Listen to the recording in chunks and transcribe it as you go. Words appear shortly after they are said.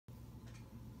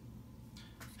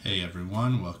Hey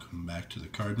everyone, welcome back to the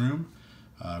card room.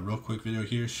 Real quick video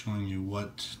here showing you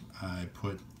what I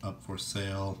put up for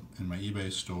sale in my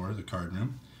eBay store, the card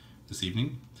room, this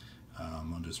evening.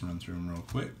 I'll just run through them real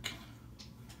quick.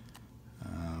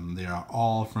 They are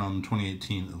all from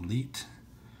 2018 Elite.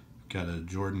 Got a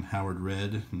Jordan Howard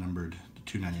Red numbered to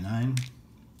 299.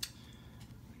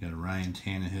 Got a Ryan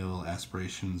Tannehill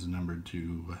Aspirations numbered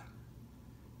to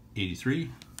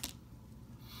 83.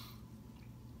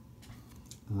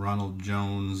 Ronald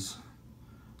Jones,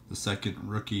 the second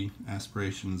rookie,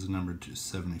 Aspirations numbered to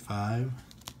 75.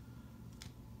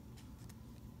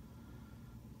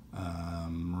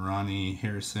 Ronnie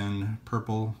Harrison,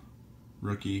 purple,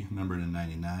 rookie, numbered to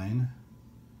 99.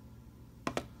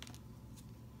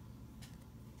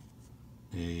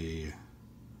 A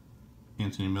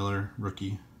Anthony Miller,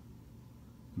 rookie,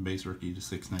 base rookie to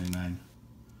 699.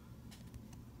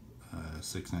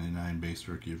 699 base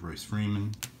rookie of Royce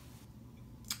Freeman.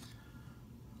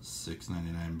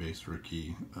 699 base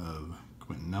rookie of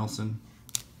Quentin Nelson.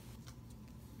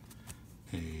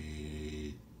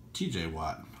 A TJ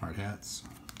Watt hard hats.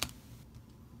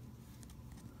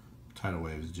 Tidal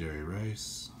Waves Jerry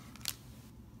Rice.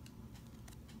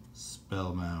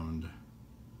 Spellbound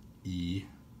E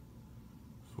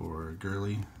for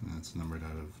Gurley, and that's numbered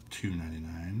out of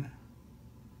 299.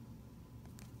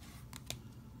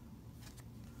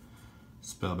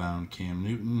 Spellbound Cam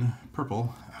Newton,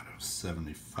 purple, out of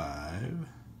 75.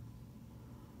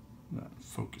 Not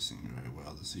focusing very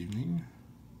well this evening.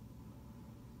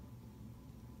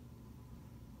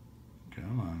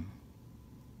 Come on.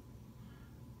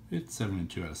 It's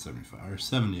 72 out of 75, or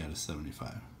 70 out of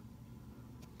 75.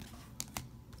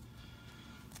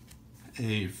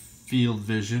 A Field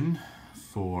Vision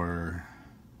for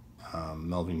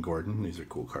Melvin Gordon. These are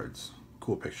cool cards,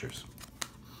 cool pictures.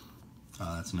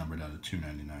 That's numbered out of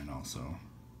 299 also.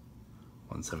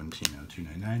 117 out of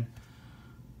 299.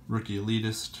 Rookie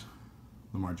Elitist,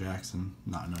 Lamar Jackson,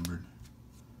 not numbered.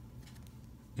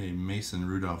 A Mason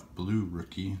Rudolph Blue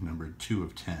rookie, numbered 2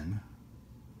 of 10.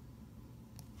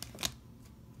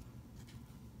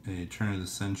 A Turn of the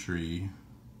Century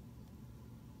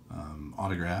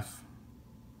autograph,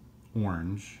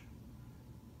 orange,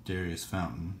 Darius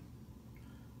Fountain,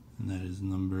 and that is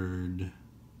numbered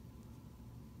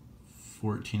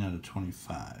 14 out of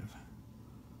 25.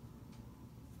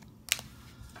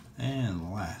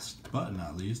 And last but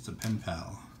not least, a pen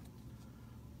pal,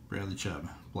 Bradley Chubb,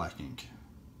 black ink.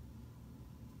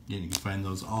 Again, you can find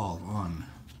those all on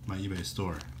my eBay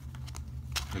store,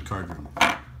 the card room.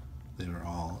 They are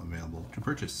all available to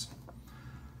purchase.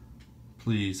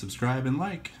 Please subscribe and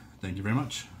like. Thank you very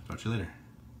much. Talk to you later.